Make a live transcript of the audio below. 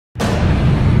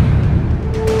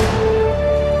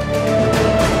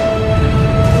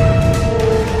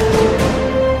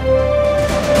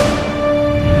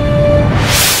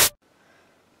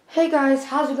guys,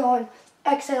 how's it going?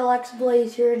 XLX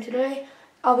Blaze here, and today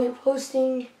I'll be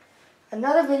posting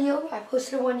another video. I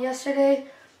posted one yesterday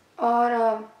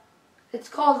on it's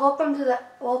called Welcome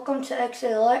to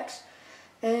XLX,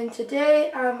 and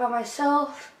today I'm by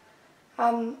myself.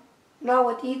 I'm not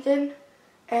with Ethan,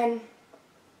 and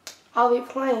I'll be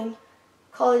playing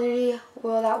Call of Duty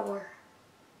World at War.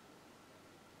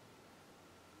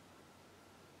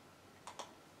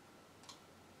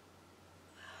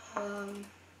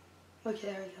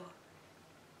 Okay, there we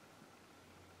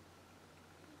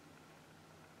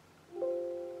go.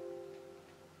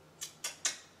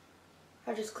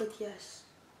 I just click yes.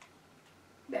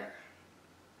 There.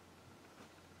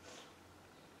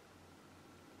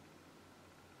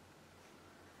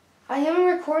 I am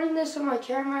recording this on my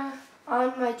camera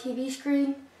on my TV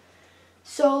screen,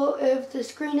 so if the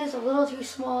screen is a little too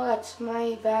small, that's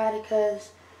my bad,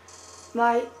 because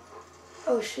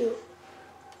oh shoot.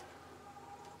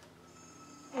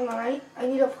 Hang on, I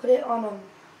need to put it on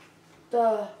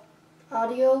the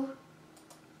audio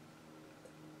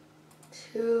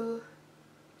to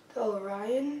the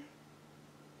Orion.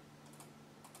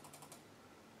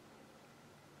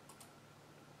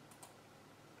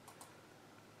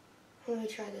 Let me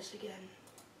try this again.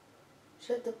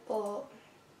 Set default.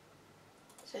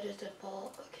 Set as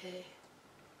default. Okay.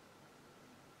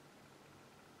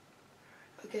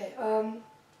 Okay.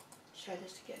 Let's try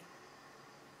this again.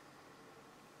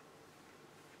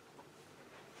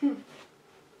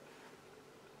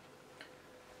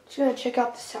 Just gonna check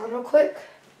out the sound real quick.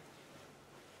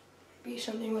 Be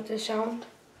something with the sound.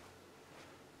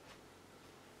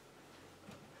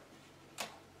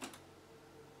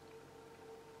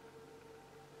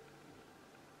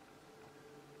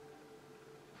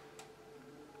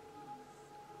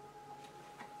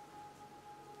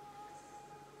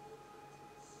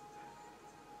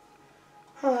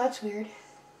 Oh, that's weird.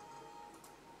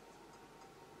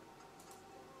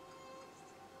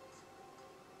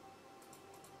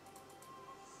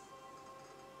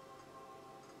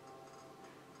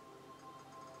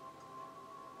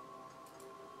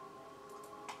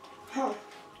 Huh.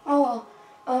 Oh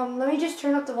well. Let me just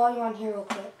turn up the volume on here real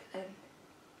quick then.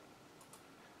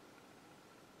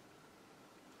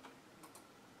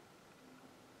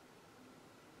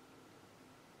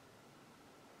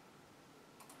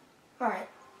 Alright.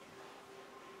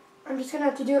 I'm just gonna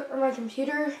have to do it on my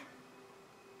computer.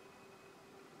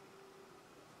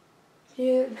 If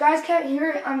you guys can't hear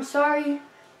it, I'm sorry.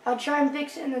 I'll try and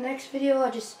fix it in the next video.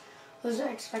 I just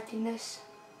wasn't expecting this.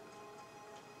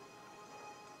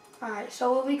 Alright,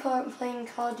 so we'll be playing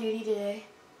Call of Duty today.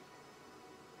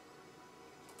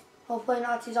 We'll play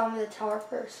Nazi Zombie the Tower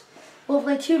first. We'll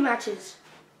play 2 matches.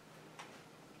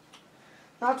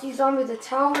 Nazi Zombie the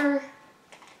Tower,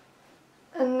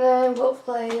 and then we'll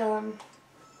play, and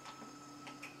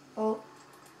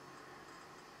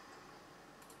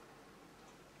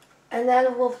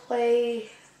then we'll play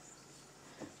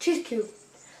Cheese Cube.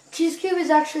 Cheese Cube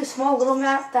is actually a small little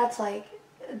map that's like,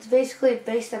 it's basically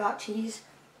based about cheese.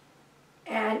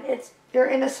 And you're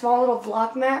in a small little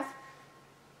block map.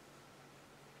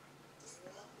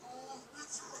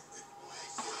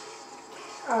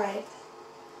 Alright.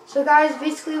 So guys,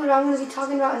 basically what I'm going to be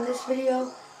talking about in this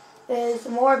video is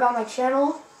more about my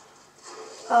channel.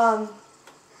 Oh,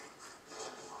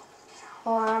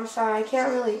 I'm sorry, I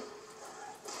can't really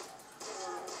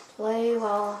play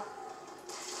while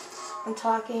I'm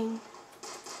talking.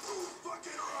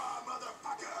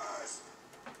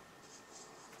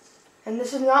 And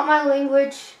this is not my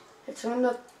language. It's from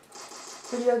the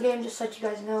video game, just so you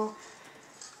guys know.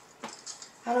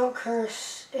 I don't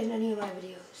curse in any of my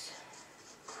videos.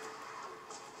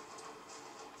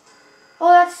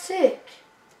 Oh, that's sick.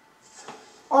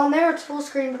 On there it's full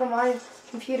screen, but on my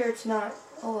computer it's not.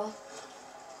 Oh well.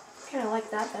 I kind of like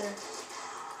that better.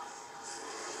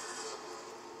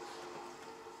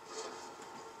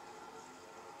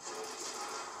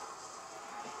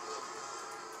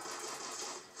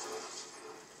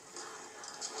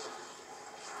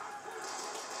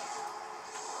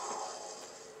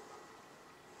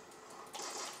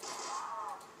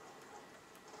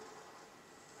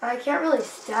 I can't really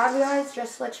stab you guys,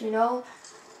 just to let you know,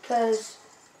 because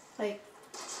like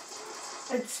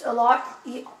it's a lot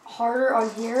harder on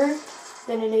here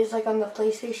than it is like on the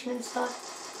PlayStation and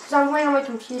stuff, because I'm playing on my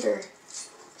computer.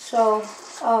 So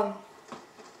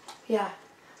yeah.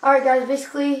 Alright guys,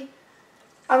 basically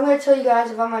I'm going to tell you guys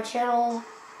about my channel.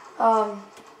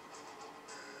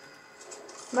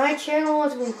 My channel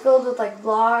has been filled with like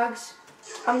vlogs.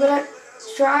 I'm going to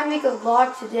try and make a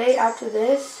vlog today after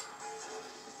this.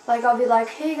 Like, I'll be like,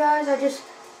 hey guys, I just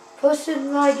posted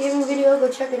my gaming video, go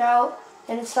check it out.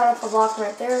 and it started off a block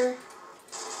right there. You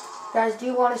guys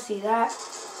do want to see that.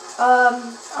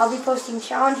 I'll be posting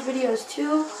challenge videos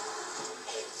too,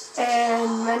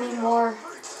 and many more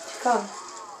to come.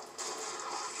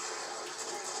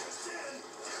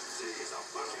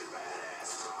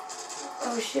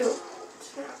 Oh shoot.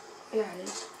 Yeah, it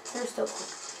is. They're still quick.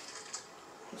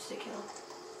 Insta kill.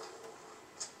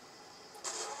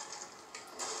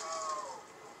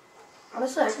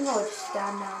 Honestly, I can probably just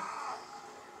stab now.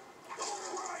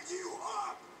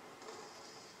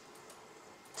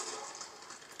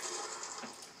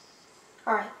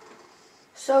 Alright.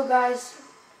 So guys,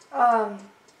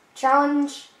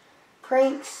 challenge,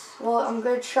 pranks. Well, I'm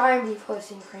going to try and be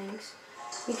posting pranks.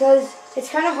 Because it's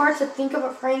kind of hard to think of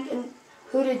a prank and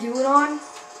who to do it on.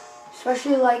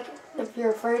 Especially like if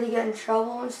you're afraid to get in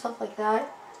trouble and stuff like that.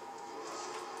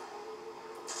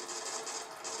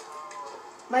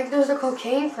 Like there's a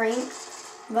cocaine prank,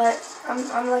 but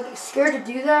I'm like scared to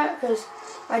do that because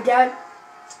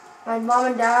my mom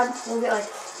and dad will get like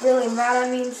really mad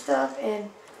at me and stuff, and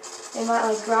they might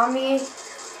like ground me.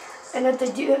 And if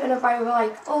they do, and if I were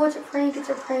like, oh, it's a prank, they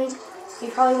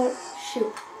probably won't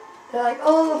shoot. They're like,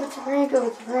 oh, if it's a prank,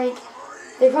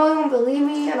 they probably won't believe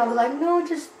me, and I'll be like, no,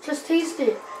 just taste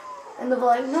it. And they'll be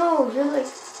like, no, you're like,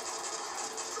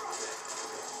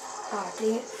 ah,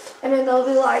 dang it. And then they'll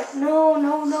be like, no,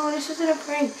 this isn't a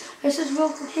prank. This is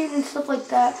real cocaine and stuff like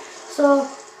that. So,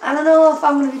 I don't know if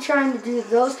I'm going to be trying to do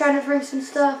those kind of pranks and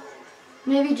stuff.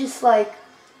 Maybe just like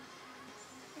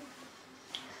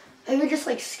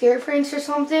scare pranks or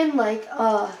something. Like,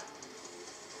 I'm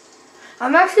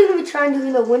actually going to be trying to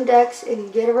do the Windex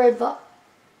and Gatorade the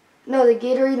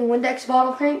Gatorade and Windex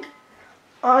bottle prank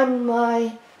on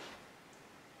my,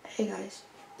 hey guys,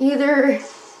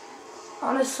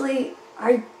 honestly,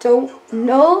 I don't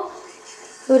know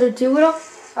who to do it on.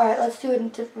 Alright, let's do it in a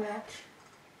different match.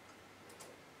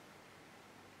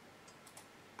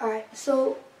 Alright,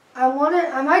 so I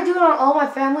might do it on all my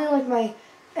family, like my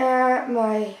aunt,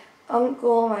 my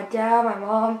uncle, my dad, my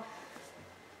mom.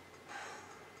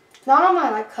 Not on my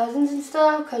like cousins and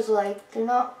stuff, cause like they're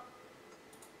not.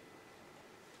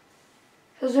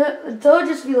 Cause they'll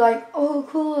just be like, oh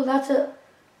cool, that's it.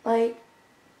 Like,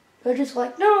 they're just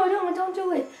like, no, don't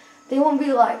do it. They won't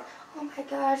be like, oh my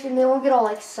gosh, and they won't get all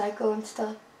like psycho and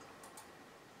stuff.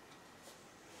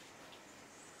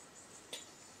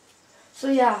 So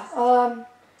yeah,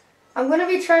 I'm gonna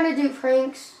be trying to do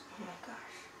pranks. Oh my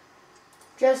gosh.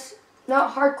 Just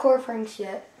not hardcore pranks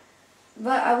yet.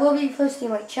 But I will be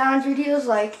posting like challenge videos,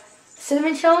 like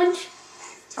cinnamon challenge.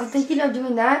 I'm thinking of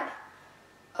doing that.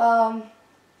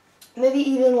 Maybe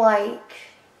even like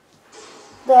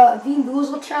the Bean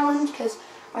Boozled challenge, because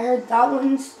I heard that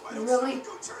one's really,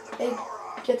 it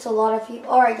gets a lot of people.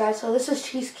 Alright guys, so this is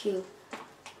Cheese Cube.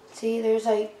 See, there's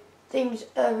like things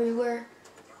everywhere.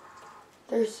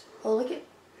 There's, oh look at,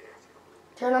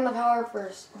 turn on the power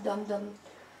first, dum.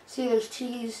 See, there's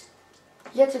cheese.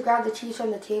 You have to grab the cheese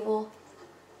from the table.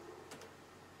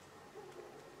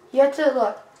 You have to,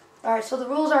 look, alright, so the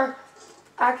rules are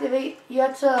activate, you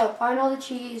have to find all the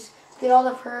cheese, get all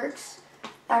the perks,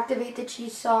 activate the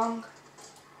cheese song,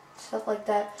 stuff like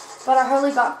that. But I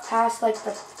hardly got past like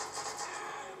the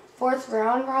 4th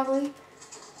round probably.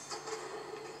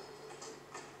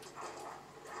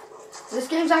 This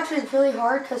game's actually really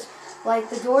hard because like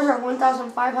the doors are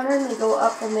 1,500 and they go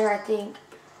up from there, I think.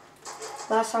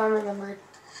 Last time I remembered.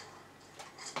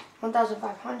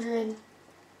 1,500.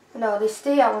 No, they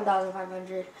stay at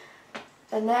 1,500.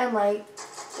 And then like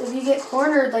if you get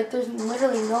cornered, like there's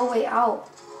literally no way out.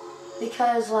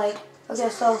 Because like, okay,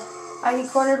 so I get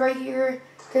cornered right here.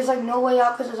 There's like no way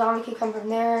out because a zombie can come from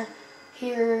there,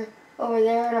 here, over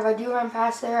there. And if I do run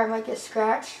past there, I might get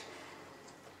scratched.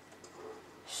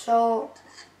 So,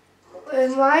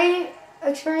 in my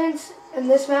experience in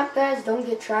this map, guys, don't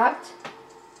get trapped.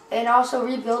 And also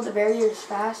rebuild the barriers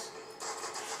fast.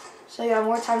 So you have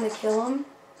more time to kill them.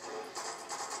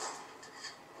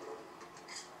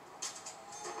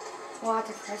 Well, I have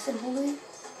to press and hold it.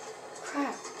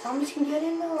 Crap, zombies can get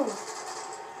in though.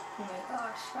 Oh my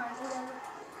gosh, fine, whatever.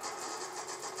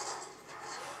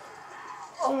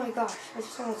 Oh my gosh, I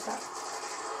just almost stopped.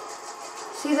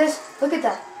 See this? Look at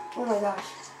that. Oh my gosh.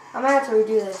 I might have to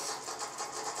redo this.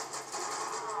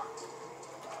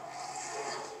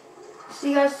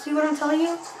 See guys, see what I'm telling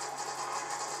you?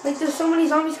 Like there's so many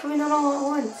zombies coming out all at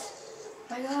once.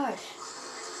 My gosh.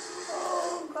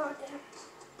 Oh god damn.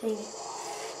 Dang it.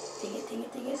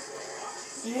 Dang it.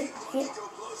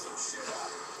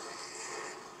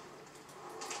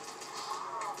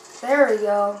 There we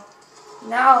go.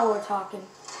 Now we're talking.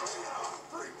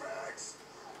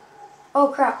 Oh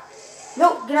crap.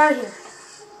 Nope, get out of here.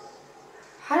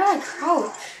 How did I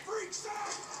crouch?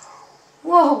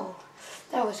 Whoa.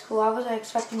 That was cool. I wasn't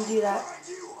expecting to do that.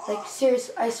 Like,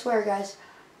 serious, I swear, guys.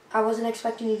 I wasn't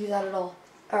expecting to do that at all.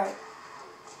 Alright.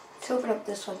 Let's open up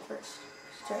this one first.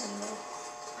 Start in the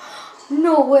middle.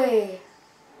 No way.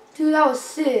 Dude, that was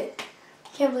sick.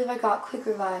 Can't believe I got quick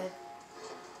revive.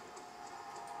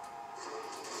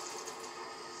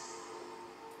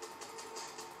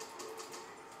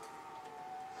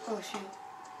 Oh, shoot.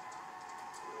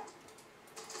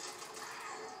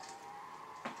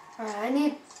 Alright, I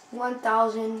need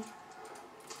 1,000.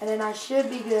 And then I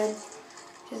should be good.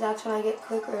 Because that's when I get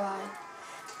quick revive.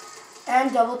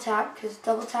 And double tap. Because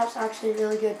double tap's actually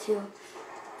really good too.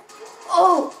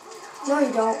 Oh! No,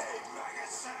 you don't.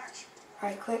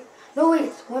 Alright, quick. No, wait.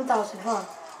 It's 1,000, huh?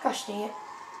 Gosh dang it.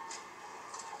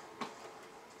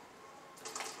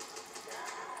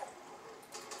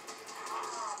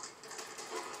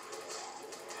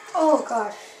 Oh,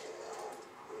 gosh.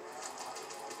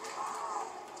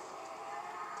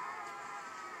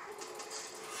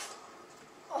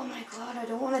 Oh my god, I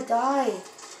don't want to die.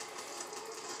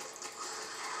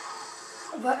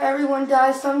 But everyone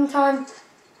dies sometime.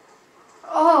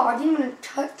 Oh, I didn't even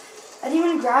touch. I didn't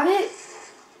even grab it.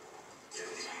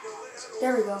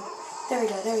 There we go. There we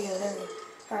go. There we go. There we go.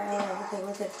 Alright, okay,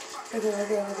 we're good. We're good. We're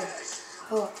good. We're good.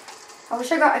 Oh,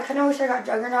 I kind of wish I got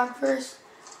Juggernaut first,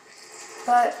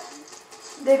 but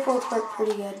they both work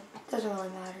pretty good. Doesn't really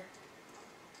matter.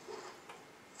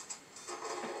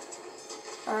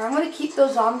 Alright, I'm gonna keep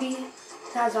that zombie,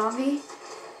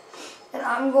 and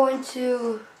I'm going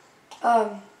to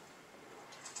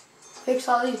fix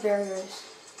all these barriers.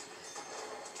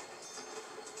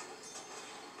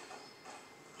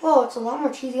 Whoa, it's a lot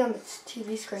more cheesy on the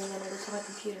TV screen than it is on my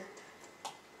computer.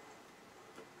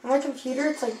 On my computer,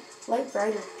 it's like light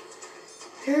brighter.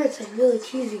 Here, it's like really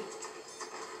cheesy.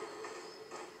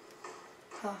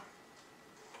 Huh.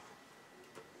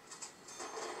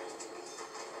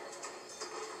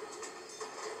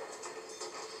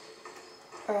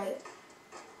 Alright.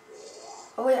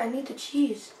 Oh wait, I need the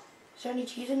cheese. Is there any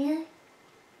cheese in here?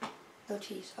 No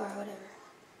cheese. Alright, whatever.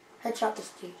 Headshot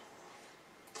this dude.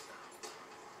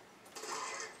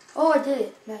 Oh, I did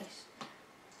it. Nice.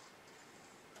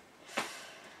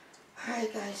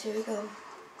 Alright guys, here we go.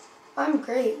 I'm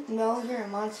great. No, you're a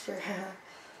monster.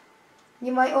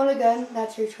 You might own a gun,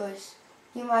 that's your choice.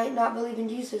 You might not believe in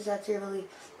Jesus, that's your belief.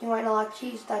 You might not like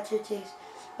cheese, that's your taste.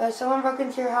 But if someone broke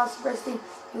into your house, the first thing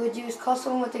you would do is call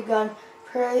someone with a gun,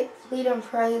 pray, plead and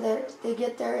pray that they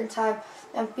get there in time,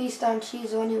 and feast on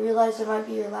cheese when you realize it might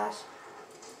be your last.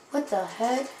 What the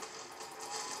heck?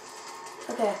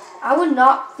 Okay, I would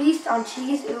not feast on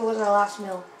cheese if it was my last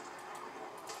meal.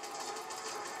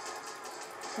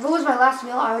 If it was my last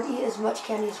meal, I would eat as much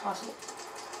candy as possible.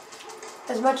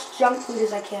 As much junk food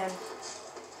as I can.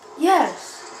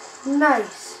 Yes!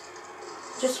 Nice.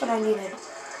 Just what I needed.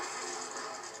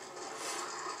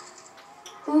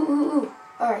 Ooh, ooh, ooh.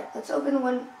 Alright, let's open the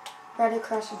one right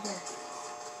across from here.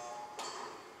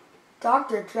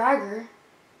 Dr. Dragger?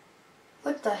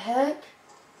 What the heck?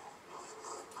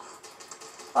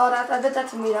 Oh, I bet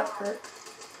that's a made up perk.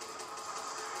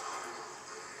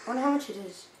 I wonder how much it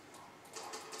is.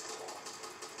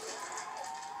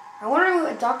 I wonder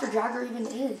what Dr. Dragger even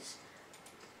is.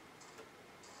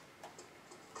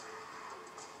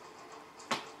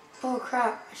 Oh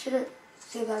crap, I should have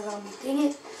saved that zombie. Dang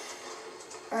it.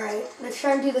 Alright, let's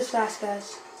try and do this fast,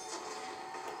 guys.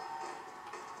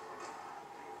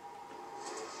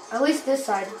 At least this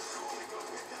side.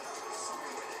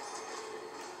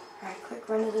 Alright, quick,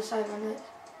 run to this side, run it.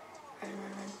 Run.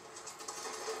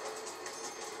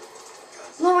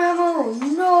 No ammo!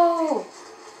 No!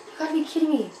 You gotta be kidding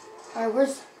me.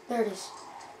 Alright, there it is.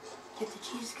 Get the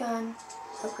cheese gun.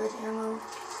 Upgrade ammo.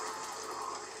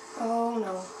 Oh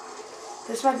no.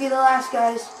 This might be the last,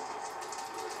 guys.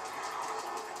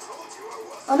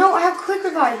 Oh no, I have quick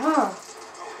revive, huh?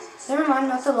 Never mind,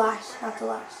 not the last. Not the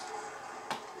last.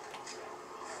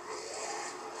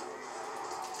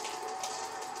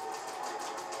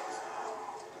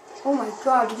 Oh my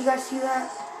god, did you guys see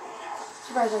that? I'm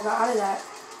surprised I got out of that.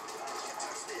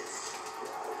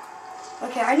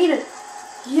 Okay, I need a...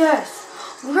 Yes!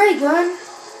 Ray gun!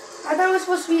 I thought it was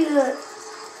supposed to be the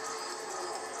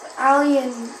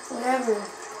alien whatever.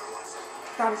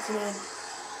 Forgot its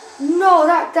name. No,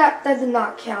 that did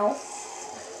not count.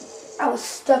 I was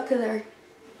stuck in there.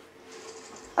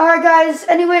 Alright guys,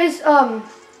 anyways,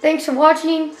 thanks for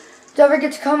watching. Don't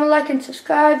forget to comment, like, and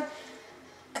subscribe.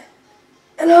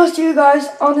 And I'll see you guys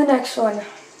on the next one.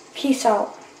 Peace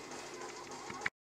out.